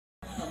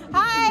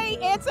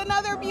everybody. It's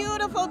another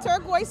beautiful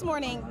turquoise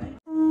morning.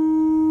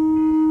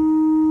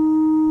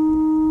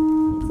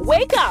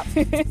 Wake up!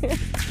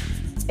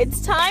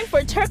 It's time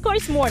for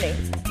Turquoise Morning.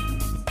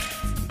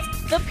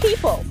 The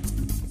people,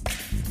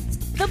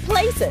 the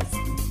places,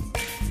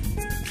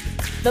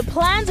 the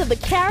plans of the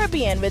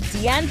Caribbean with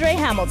DeAndre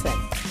Hamilton.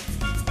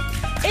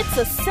 It's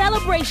a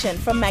celebration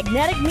from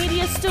Magnetic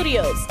Media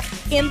Studios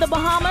in the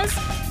Bahamas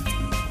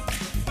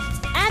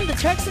and the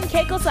Turks and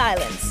Caicos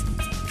Islands.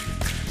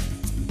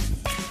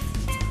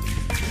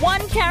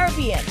 One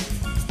Caribbean,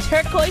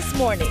 Turquoise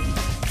Morning.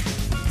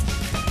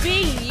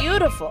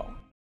 Beautiful.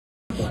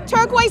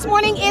 Turquoise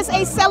Morning is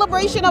a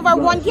celebration of our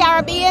One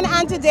Caribbean,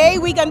 and today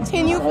we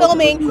continue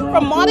filming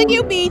from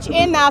Montague Beach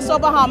in Nassau,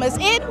 Bahamas.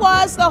 It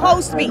was the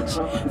host beach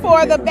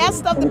for the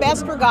best of the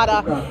best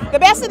regatta. The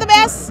best of the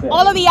best,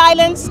 all of the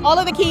islands, all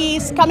of the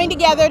keys coming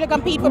together to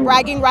compete for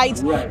bragging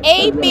rights.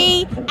 A,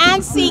 B,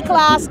 and C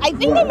class. I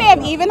think they may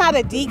have even had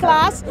a D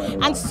class,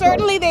 and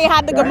certainly they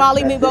had the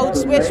Gamalimi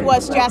boats, which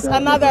was just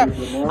another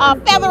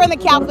feather in the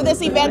cap for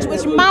this event,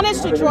 which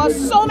managed to draw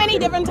so many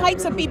different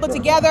types of people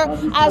together,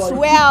 as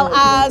well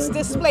as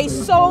display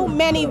so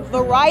many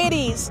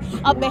varieties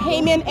of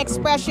Bahamian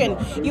expression.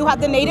 You have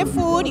the native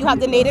food, you have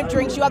the native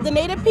drinks, you have the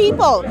native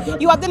people,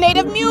 you have the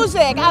native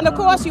music, and of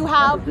course you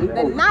have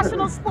the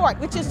national sport,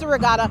 which is the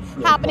regatta,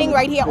 happening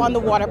right here on the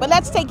water. But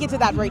let's take you to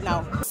that right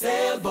now.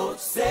 Sailboat,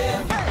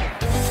 sail.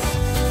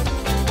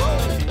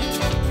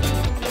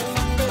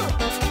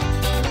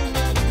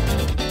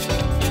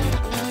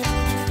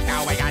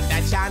 Now I got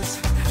that chance,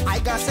 I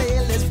got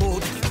sail this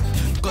boat.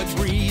 Good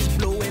breeze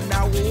blowing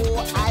now,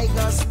 oh, I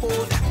got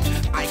sport.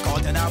 I call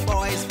to the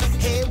boys,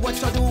 hey, what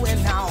you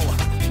doing now?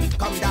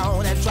 Come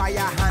down and try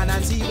your hand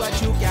and see what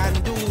you can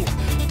do.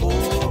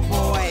 Oh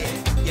boy,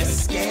 you're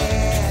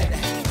scared.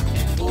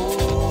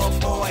 Oh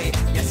boy,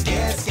 you're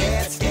scared,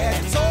 scared,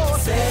 scared. So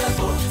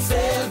sailboat,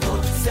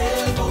 sailboat,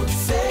 sailboat,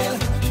 sail.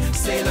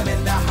 Sail them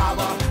in the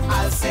harbor,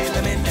 I'll sail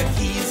them in the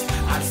keys.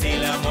 I'll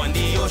sail them on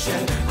the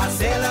ocean, I'll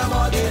sail them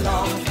all day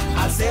long.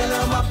 I'll sail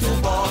them up to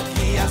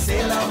Borky, I'll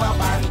sail them up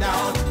and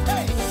down.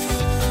 Hey.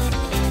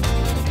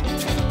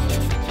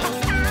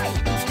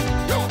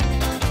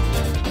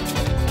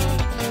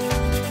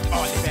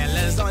 All the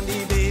fellas on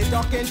the bay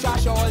talking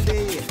trash all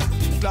day.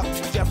 Pluck,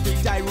 Jeffrey,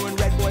 Tyrone,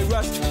 Red Boy,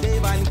 Russ,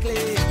 Dave and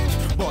Clay.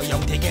 Boy,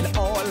 I'm taking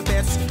all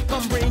bets,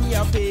 come bring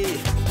your pay.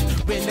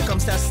 When it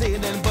comes to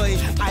sailing, boy,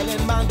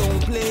 island man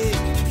don't play.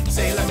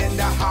 Sail them in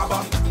the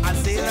harbor, I'll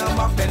sail them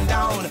up and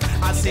down.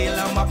 I'll sail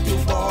them up to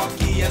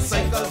Borky and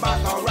cycle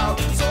back around.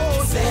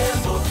 So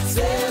sailboat,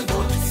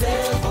 sailboat,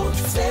 sailboat,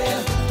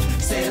 sail.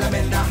 Sail them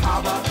in the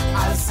harbor,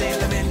 I'll sail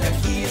them in the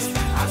keys.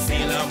 I'll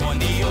sail them on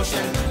the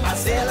ocean, I'll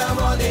sail them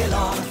all day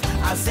long.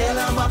 I'll sail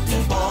them up to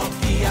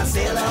Borky, I'll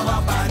sail them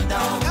up and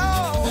down.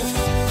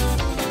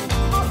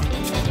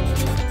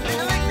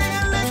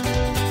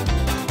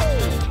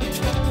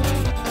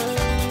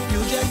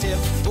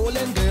 Fugitive,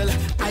 golden girl,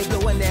 I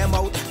blowing them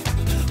out.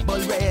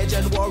 Bull Rage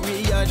and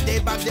Warrior, they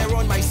back there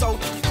on my south.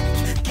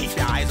 Keep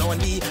your eyes on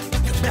me,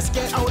 best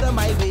get out of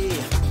my way.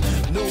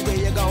 No way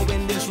you gonna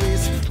win this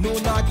race, no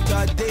not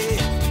today.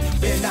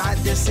 Been at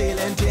this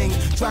sailing thing,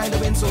 trying to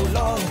win so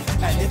long.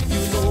 And if you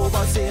know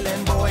about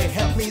sailing, boy,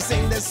 help me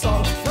sing this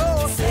song.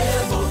 Oh,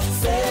 sailboat,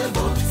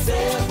 sailboat,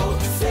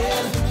 sailboat,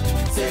 sail.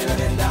 Sail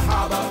them in the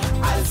harbor,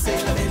 I'll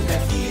sail them in the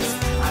keys.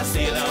 I'll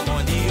sail them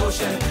on the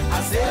ocean,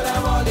 I'll sail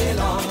them all day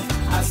long.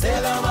 I'll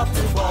sail them up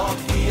to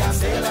Borky, I'll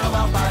sail them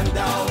up and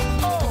down.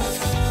 Oh,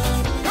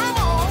 come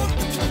on,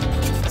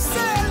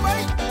 sail,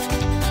 mate.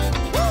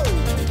 Woo!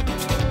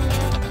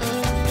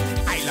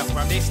 I look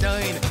from the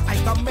stern, I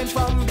come in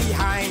from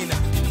behind.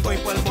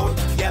 Purple boat,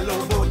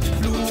 yellow boat,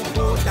 blue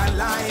boat and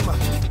lime.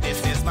 This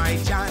is my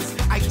chance,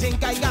 I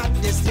think I got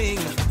this thing.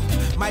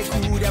 My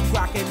crew, them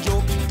cracking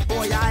joke,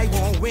 boy, I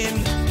won't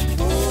win.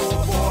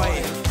 Oh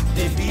boy,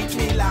 they beat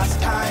me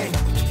last time.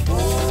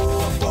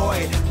 Oh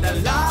boy, the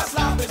last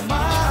lap is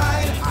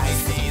mine. I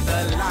see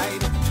the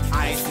light,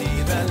 I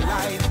see the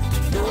light.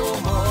 No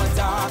more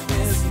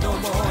darkness, no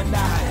more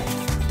night.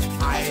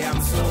 I am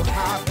so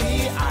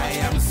happy, I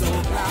am so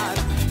glad.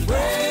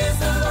 Praise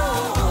the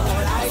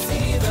Lord, I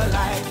see the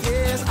light.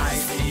 Yes, I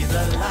see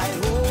the light.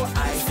 Oh,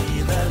 I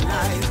see the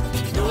light.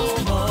 No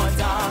more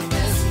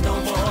darkness, no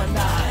more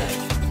night.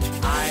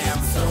 I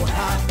am so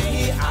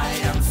happy, I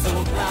am so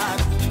glad.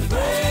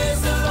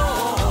 Praise the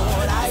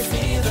Lord, I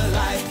see the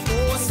light.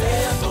 Oh,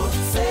 sailboat,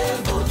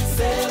 sailboat,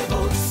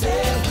 sailboat,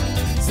 sail.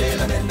 Sail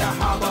them in the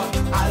harbor,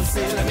 I'll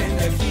sail them in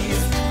the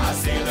keys. I'll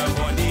sail them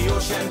on the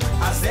ocean,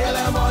 I'll sail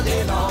them all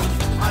day long.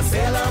 I'll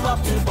sail them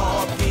up to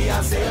Borky,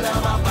 I'll sail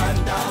them up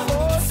and down.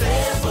 Oh,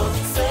 sailboat,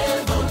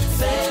 sailboat,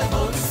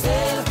 sailboat,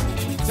 sail.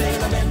 Sail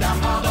them in the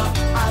harbor,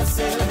 I'll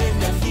sail them in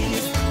the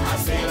keys. I'll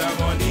sail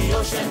them on the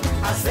ocean,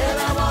 I'll sail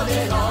them all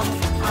day long.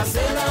 I'll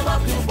sail them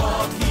up to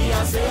Borky,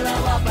 I'll sail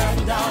them up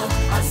and down.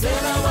 I'll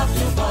sail them up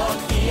to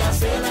Borky, I'll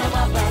sail them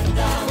up and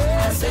down.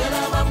 I'll sail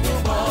them up to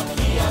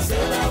Borky, I'll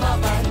sail them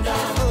up and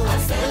down. I'll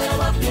sail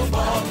them up to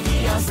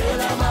Borky, I'll sail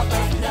them up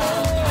and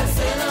down. I'll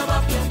sail them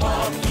up to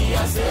Borky,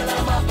 I'll sail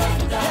them up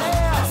and down.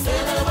 I'll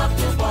sail them up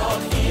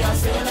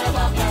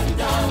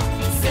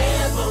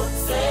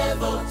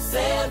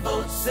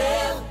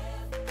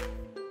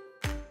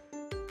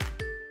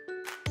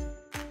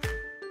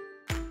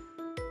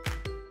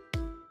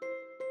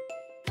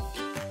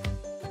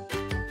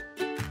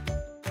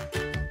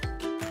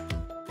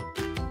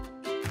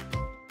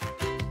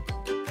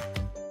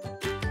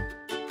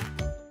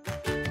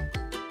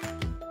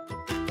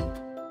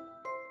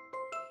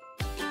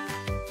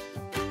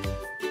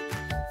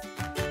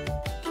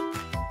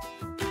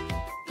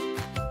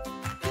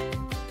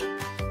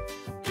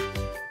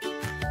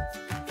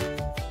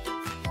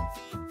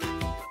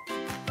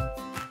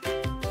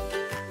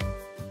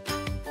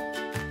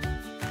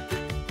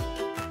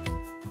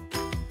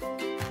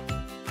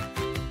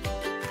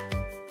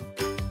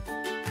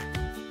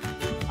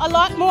a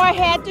lot more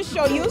ahead to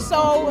show you,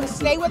 so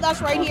stay with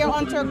us right here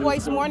on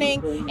Turquoise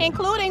Morning,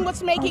 including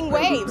what's making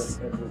waves.